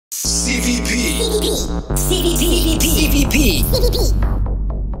CVP.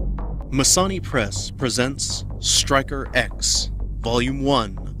 Masani Press presents Striker X, Volume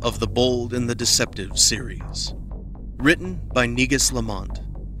 1 of the Bold and the Deceptive series. Written by Negus Lamont.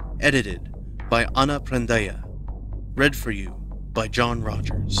 Edited by Ana Prendaya. Read for you by John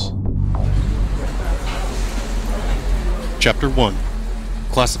Rogers. Chapter 1.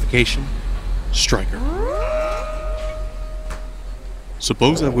 Classification: Striker.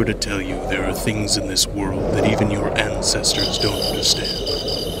 Suppose I were to tell you there are things in this world that even your ancestors don't understand.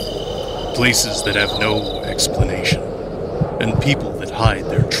 Places that have no explanation, and people that hide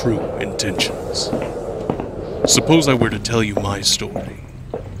their true intentions. Suppose I were to tell you my story,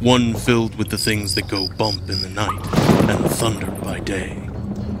 one filled with the things that go bump in the night and thunder by day.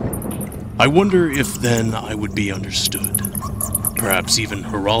 I wonder if then I would be understood, perhaps even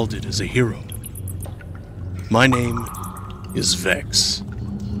heralded as a hero. My name is Vex,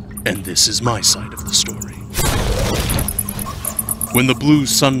 and this is my side of the story. When the blue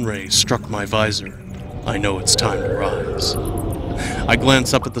sun ray struck my visor, I know it's time to rise. I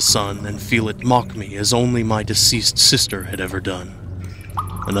glance up at the sun and feel it mock me as only my deceased sister had ever done.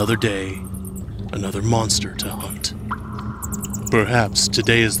 Another day, another monster to hunt. Perhaps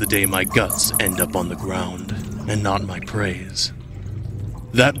today is the day my guts end up on the ground, and not my praise.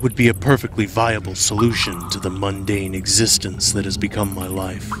 That would be a perfectly viable solution to the mundane existence that has become my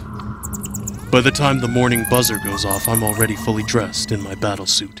life. By the time the morning buzzer goes off, I'm already fully dressed in my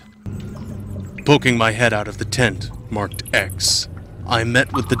battlesuit. Poking my head out of the tent, marked X, I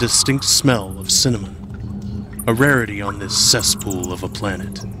met with the distinct smell of cinnamon, a rarity on this cesspool of a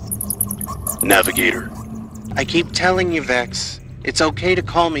planet. Navigator. I keep telling you, Vex, it's okay to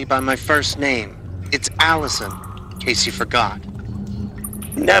call me by my first name. It's Allison, in case you forgot.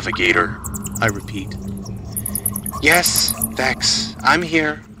 Navigator, I repeat. Yes, Vex, I'm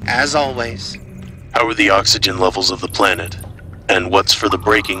here, as always. How are the oxygen levels of the planet? And what's for the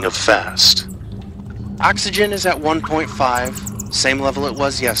breaking of fast? Oxygen is at 1.5, same level it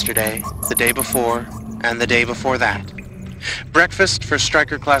was yesterday, the day before, and the day before that. Breakfast for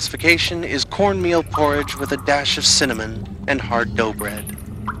Striker classification is cornmeal porridge with a dash of cinnamon and hard dough bread.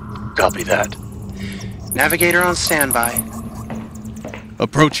 Copy that. Navigator on standby.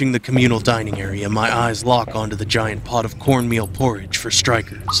 Approaching the communal dining area, my eyes lock onto the giant pot of cornmeal porridge for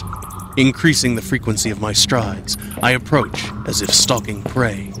strikers. Increasing the frequency of my strides, I approach as if stalking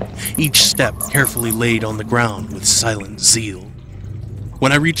prey, each step carefully laid on the ground with silent zeal.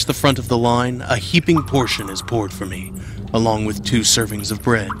 When I reach the front of the line, a heaping portion is poured for me, along with 2 servings of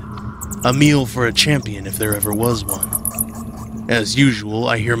bread. A meal for a champion if there ever was one. As usual,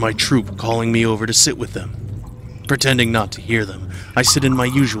 I hear my troop calling me over to sit with them. Pretending not to hear them, I sit in my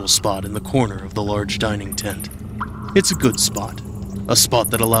usual spot in the corner of the large dining tent. It's a good spot, a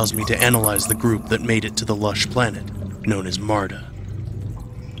spot that allows me to analyze the group that made it to the lush planet, known as Marda.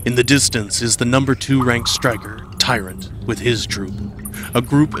 In the distance is the number 2 ranked striker, Tyrant, with his troop, a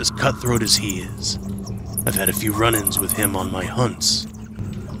group as cutthroat as he is. I've had a few run-ins with him on my hunts.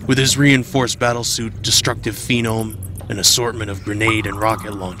 With his reinforced battlesuit, destructive phenome, an assortment of grenade and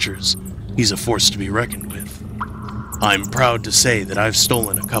rocket launchers, he's a force to be reckoned with. I'm proud to say that I've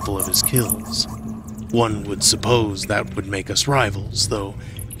stolen a couple of his kills. One would suppose that would make us rivals, though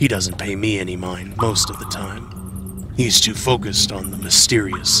he doesn't pay me any mind most of the time. He's too focused on the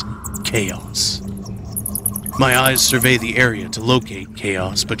mysterious Chaos. My eyes survey the area to locate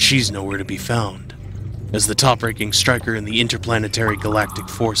Chaos, but she's nowhere to be found. As the top-ranking striker in the Interplanetary Galactic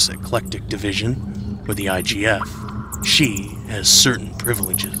Force Eclectic Division, or the IGF, she has certain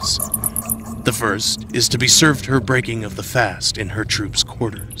privileges. The first is to be served her breaking of the fast in her troop's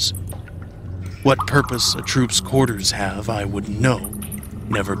quarters. What purpose a troop's quarters have, I wouldn't know.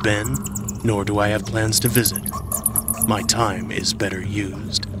 Never been, nor do I have plans to visit. My time is better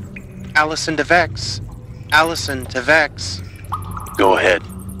used. Allison to Vex. Allison to Vex. Go ahead.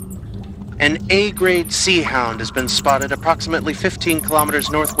 An A-grade Sea Hound has been spotted approximately 15 kilometers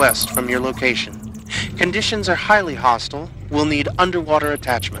northwest from your location. Conditions are highly hostile. We'll need underwater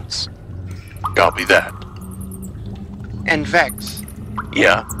attachments. Copy that. And Vex.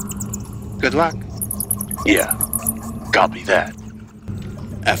 Yeah? Good luck. Yeah. Copy that.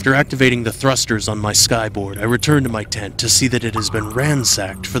 After activating the thrusters on my skyboard, I return to my tent to see that it has been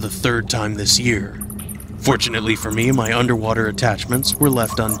ransacked for the 3rd time this year. Fortunately for me, my underwater attachments were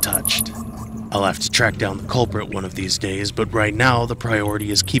left untouched. I'll have to track down the culprit one of these days, but right now the priority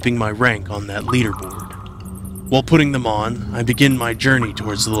is keeping my rank on that leaderboard. While putting them on, I begin my journey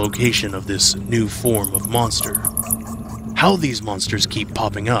towards the location of this new form of monster. How these monsters keep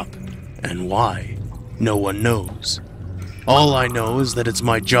popping up, and why, no one knows. All I know is that it's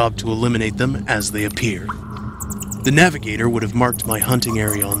my job to eliminate them as they appear. The navigator would have marked my hunting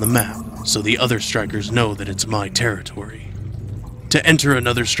area on the map, so the other strikers know that it's my territory. To enter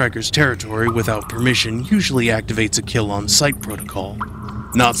another striker's territory without permission usually activates a kill-on-sight protocol,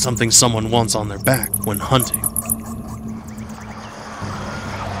 not something someone wants on their back when hunting.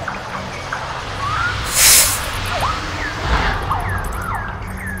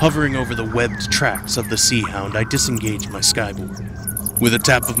 Hovering over the webbed tracks of the Sea Hound, I disengage my skyboard. With a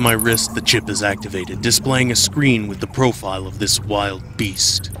tap of my wrist, the chip is activated, displaying a screen with the profile of this wild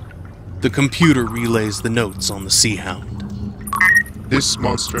beast. The computer relays the notes on the Sea Hound. This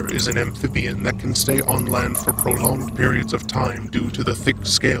monster is an amphibian that can stay on land for prolonged periods of time due to the thick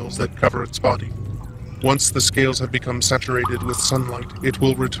scales that cover its body. Once the scales have become saturated with sunlight, it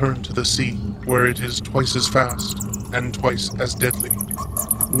will return to the sea, where it is twice as fast and twice as deadly.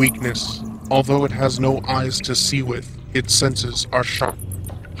 Weakness. Although it has no eyes to see with, its senses are sharp.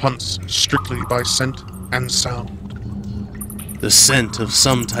 Hunts strictly by scent and sound. The scent of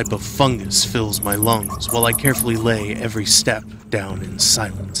some type of fungus fills my lungs while I carefully lay every step down in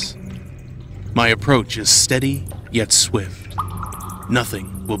silence. My approach is steady yet swift.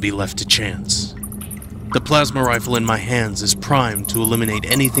 Nothing will be left to chance. The plasma rifle in my hands is primed to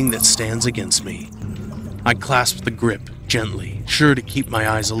eliminate anything that stands against me. I clasp the grip gently, sure to keep my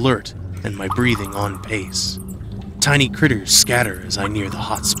eyes alert and my breathing on pace. Tiny critters scatter as I near the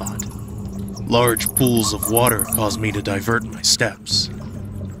hotspot. Large pools of water cause me to divert my steps.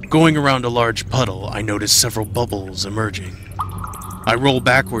 Going around a large puddle, I notice several bubbles emerging. I roll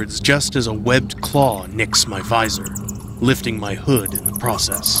backwards just as a webbed claw nicks my visor, lifting my hood in the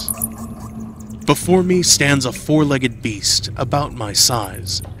process. Before me stands a four-legged beast about my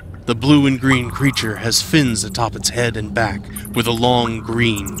size. The blue and green creature has fins atop its head and back, with a long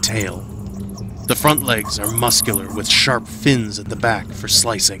green tail. The front legs are muscular with sharp fins at the back for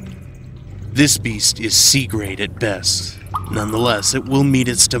slicing. This beast is C-grade at best. Nonetheless, it will meet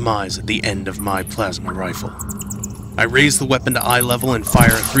its demise at the end of my plasma rifle. I raise the weapon to eye level and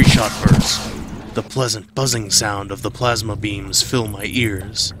fire a 3-shot burst. The pleasant buzzing sound of the plasma beams fill my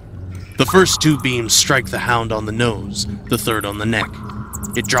ears. The first 2 beams strike the hound on the nose, the third on the neck.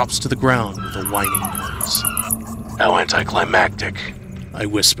 It drops to the ground with a whining noise. How anticlimactic, I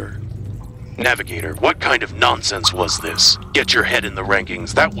whisper. Navigator, what kind of nonsense was this? Get your head in the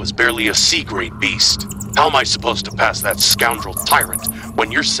rankings. That was barely a C-grade beast. How am I supposed to pass that scoundrel tyrant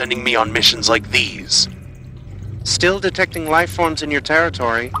when you're sending me on missions like these? Still detecting life forms in your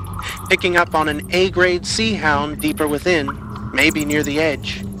territory. Picking up on an A-grade sea hound deeper within, maybe near the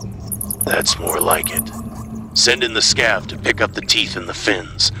edge. That's more like it. Send in the scav to pick up the teeth and the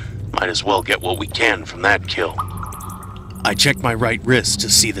fins. Might as well get what we can from that kill. I check my right wrist to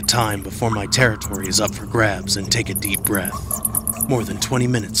see the time before my territory is up for grabs and take a deep breath. More than 20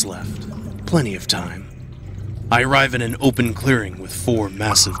 minutes left. Plenty of time. I arrive in an open clearing with 4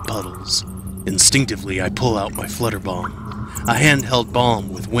 massive puddles. Instinctively, I pull out my flutter bomb, a handheld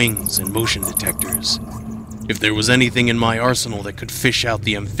bomb with wings and motion detectors. If there was anything in my arsenal that could fish out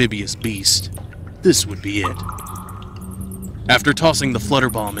the amphibious beast, this would be it. After tossing the flutter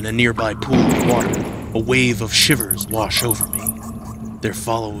bomb in a nearby pool of water, a wave of shivers wash over me. They're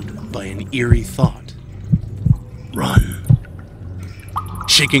followed by an eerie thought. Run.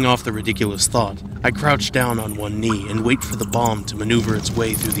 Shaking off the ridiculous thought, I crouch down on one knee and wait for the bomb to maneuver its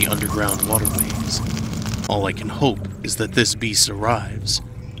way through the underground waterways. All I can hope is that this beast arrives,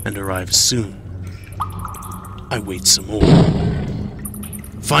 and arrives soon. I wait some more.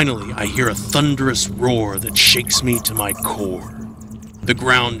 Finally, I hear a thunderous roar that shakes me to my core. The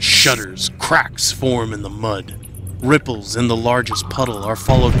ground shudders, cracks form in the mud. Ripples in the largest puddle are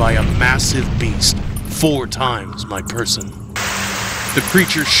followed by a massive beast, 4 times my person. The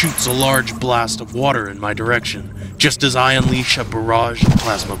creature shoots a large blast of water in my direction, just as I unleash a barrage of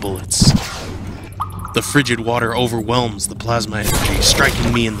plasma bullets. The frigid water overwhelms the plasma energy,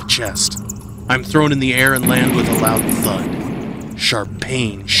 striking me in the chest. I'm thrown in the air and land with a loud thud. Sharp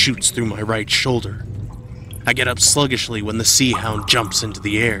pain shoots through my right shoulder. I get up sluggishly when the Sea Hound jumps into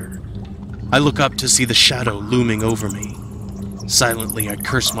the air. I look up to see the shadow looming over me. Silently, I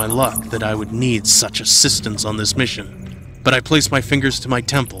curse my luck that I would need such assistance on this mission. But I place my fingers to my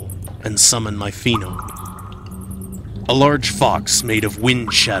temple and summon my phenome. A large fox made of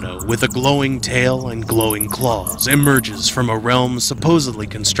wind shadow with a glowing tail and glowing claws emerges from a realm supposedly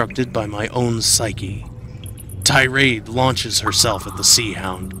constructed by my own psyche. Tirade launches herself at the Sea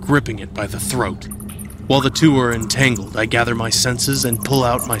Hound, gripping it by the throat. While the two are entangled, I gather my senses and pull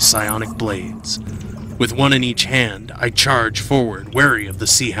out my psionic blades. With one in each hand, I charge forward, wary of the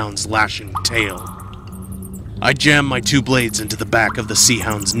Sea Hound's lashing tail. I jam my two blades into the back of the Sea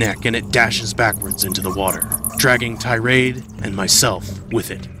Hound's neck and it dashes backwards into the water, dragging Tirade and myself with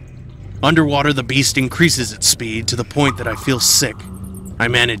it. Underwater, the beast increases its speed to the point that I feel sick. I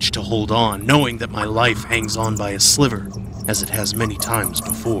manage to hold on, knowing that my life hangs on by a sliver, as it has many times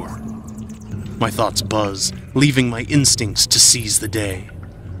before. My thoughts buzz, leaving my instincts to seize the day.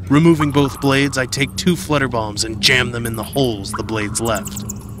 Removing both blades, I take 2 flutter bombs and jam them in the holes the blades left.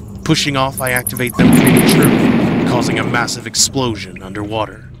 Pushing off, I activate them prematurely, causing a massive explosion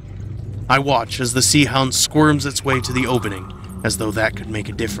underwater. I watch as the Sea Hound squirms its way to the opening, as though that could make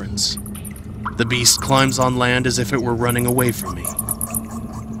a difference. The beast climbs on land as if it were running away from me.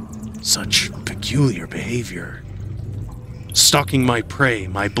 Such peculiar behavior. Stalking my prey,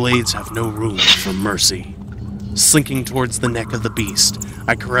 my blades have no room for mercy. Slinking towards the neck of the beast,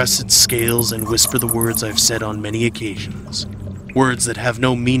 I caress its scales and whisper the words I've said on many occasions. Words that have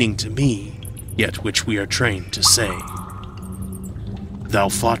no meaning to me, yet which we are trained to say. Thou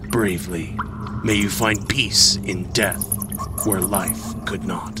fought bravely. May you find peace in death, where life could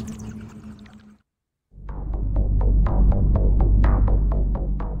not.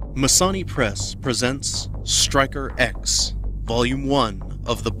 Masani Press presents Striker X, Volume 1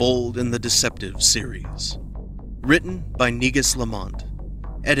 of the Bold and the Deceptive series. Written by Negus Lamont.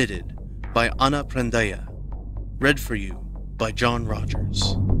 Edited by Anna Prendaya. Read for you by John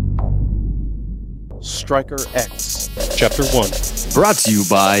Rogers. Striker X, Chapter 1. Brought to you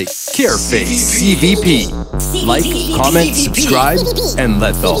by Careface CVP. Like, comment, subscribe, and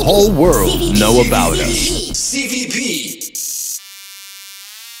let the whole world know about us. CVP.